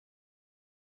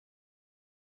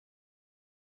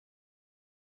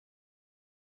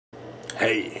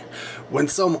Hey, when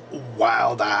some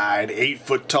wild-eyed,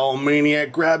 8-foot-tall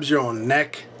maniac grabs your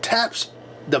neck, taps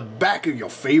the back of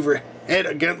your favorite head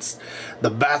against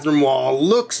the bathroom wall,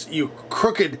 looks you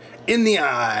crooked in the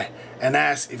eye, and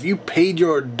asks if you paid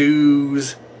your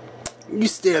dues, you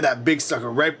stare that big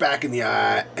sucker right back in the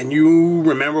eye, and you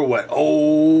remember what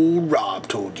old Rob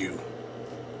told you.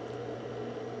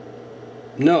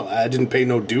 No, I didn't pay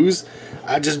no dues.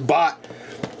 I just bought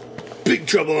Big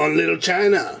Trouble on Little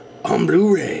China on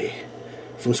Blu-ray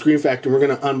from Scream Factory. We're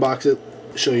going to unbox it,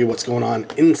 show you what's going on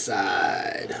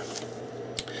inside.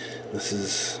 This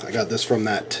is, I got this from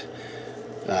that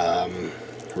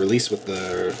release with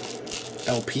the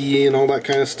LP and all that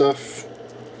kind of stuff.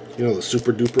 You know, the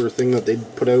super duper thing that they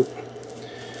put out.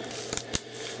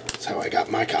 That's how I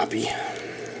got my copy.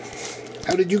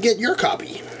 How did you get your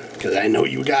copy? Because I know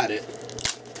you got it.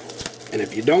 And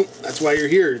if you don't, that's why you're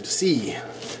here, to see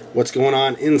what's going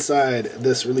on inside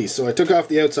this release. So I took off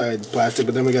the outside plastic,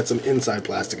 but then we got some inside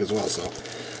plastic as well. So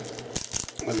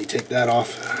let me take that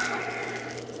off.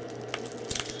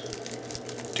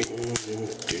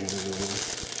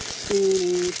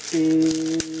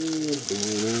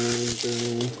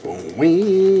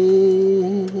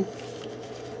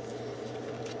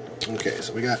 Okay,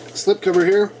 so we got slip cover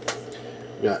here.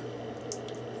 We got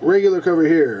regular cover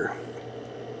here.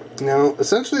 Now,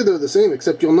 essentially they're the same,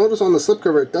 except you'll notice on the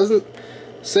slipcover it doesn't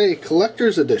say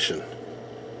Collector's Edition.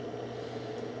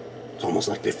 It's almost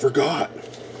like they forgot.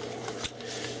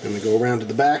 Then we go around to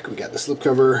the back. We got the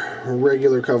slipcover,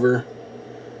 regular cover,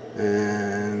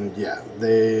 and yeah,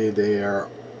 they are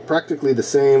practically the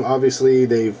same. Obviously,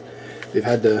 they've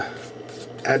had to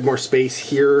add more space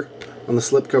here on the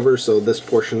slipcover, so this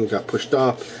portion got pushed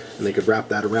up, and they could wrap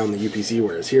that around the UPC.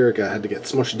 Whereas here, it had to get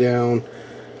smushed down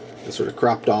and sort of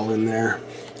cropped all in there.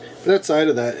 But outside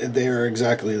of that, they are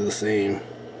exactly the same.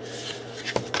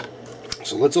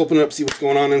 So let's open it up, see what's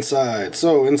going on inside.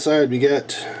 So inside we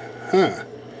get, I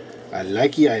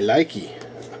likey.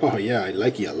 Oh yeah, I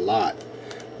likey a lot.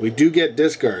 We do get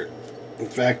disc art. In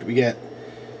fact, we get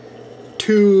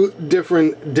 2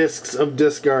 different discs of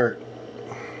disc art.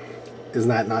 Isn't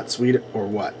that not sweet or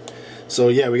what? So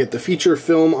yeah, we get the feature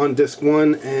film on disc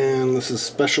 1, and this is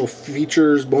special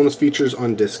features, bonus features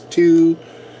on disc 2.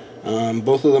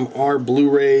 Both of them are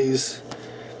Blu-rays.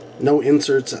 No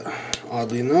inserts,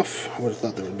 oddly enough. I would have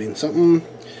thought there would have been something.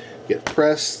 Get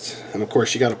pressed, and of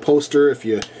course you got a poster if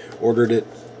you ordered it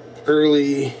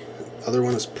early. Other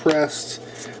one is pressed,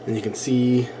 and you can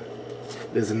see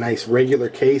there's a nice regular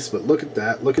case, but look at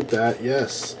that,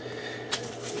 yes.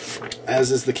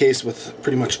 As is the case with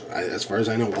pretty much, as far as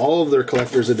I know, all of their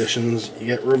collector's editions, you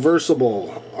get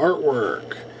reversible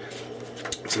artwork.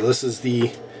 So this is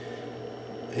the,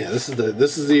 yeah, this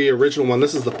is the original one.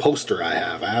 This is the poster I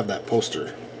have. I have that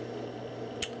poster.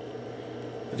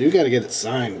 I do got to get it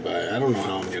signed by, I don't know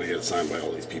how I'm going to get it signed by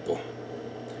all these people.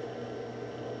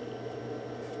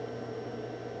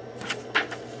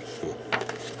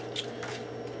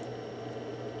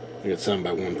 I get signed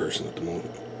by one person at the moment.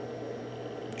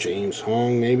 James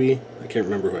Hong, maybe? I can't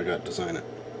remember who I got to sign it.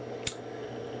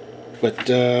 But,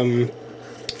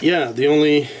 yeah, the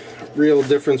only real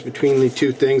difference between the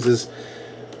two things is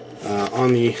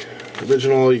on the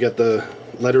original, you got the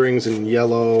letterings in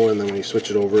yellow, and then when you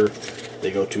switch it over, they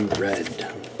go to red.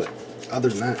 But other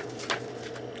than that,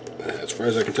 as far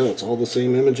as I can tell, it's all the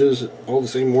same images, all the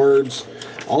same words,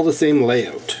 all the same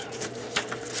layout.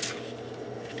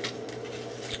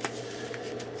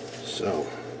 So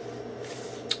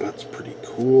that's pretty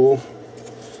cool.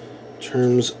 In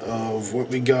terms of what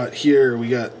we got here, we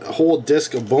got a whole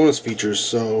disc of bonus features.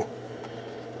 So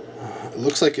it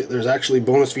looks like there's actually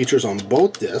bonus features on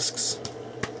both discs.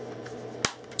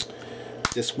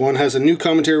 Disc 1 has a new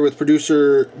commentary with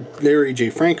producer Larry J.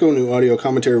 Franco, new audio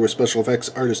commentary with special effects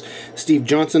artist Steve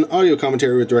Johnson, audio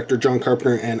commentary with director John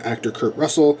Carpenter and actor Kurt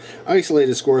Russell,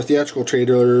 isolated score, theatrical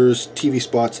trailers, TV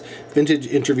spots, vintage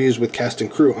interviews with cast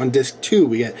and crew. On disc 2,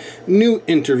 we get new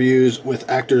interviews with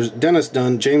actors Dennis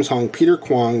Dunn, James Hong, Peter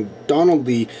Kwong, Donald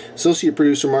Lee, associate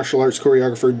producer, martial arts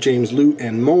choreographer James Liu,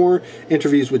 and more.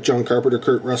 Interviews with John Carpenter,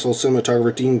 Kurt Russell,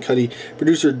 cinematographer Dean Cuddy,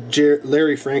 producer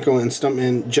Larry Franco, and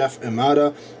stuntman Jeff Imada.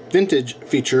 Vintage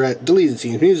featurette, deleted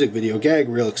scenes, music video, gag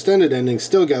reel, extended endings,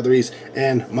 still galleries,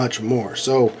 and much more.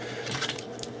 So,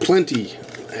 plenty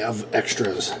of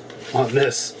extras on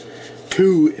this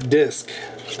 2-disc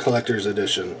collector's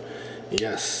edition.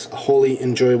 Yes, a wholly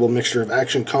enjoyable mixture of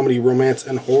action, comedy, romance,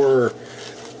 and horror.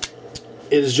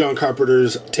 It is John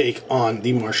Carpenter's take on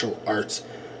the martial arts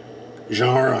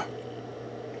genre,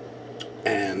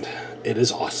 and it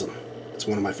is awesome. It's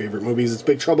one of my favorite movies. It's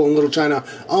Big Trouble in Little China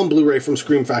on Blu-ray from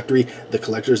Scream Factory, the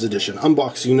collector's edition.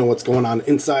 Unbox so you know what's going on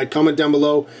inside. Comment down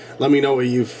below. Let me know what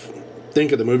you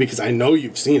think of the movie, because I know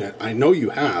you've seen it. I know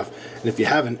you have. And if you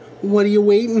haven't, what are you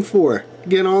waiting for?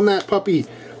 Get on that puppy.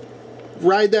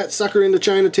 Ride that sucker into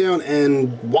Chinatown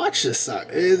and watch this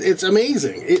sucker. It's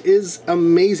amazing. It is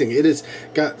amazing. It has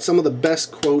got some of the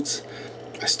best quotes.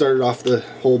 I started off the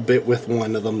whole bit with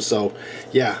one of them, so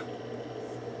yeah.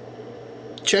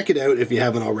 Check it out if you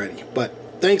haven't already.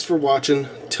 But thanks for watching.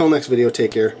 Till next video,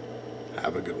 take care.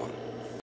 Have a good one.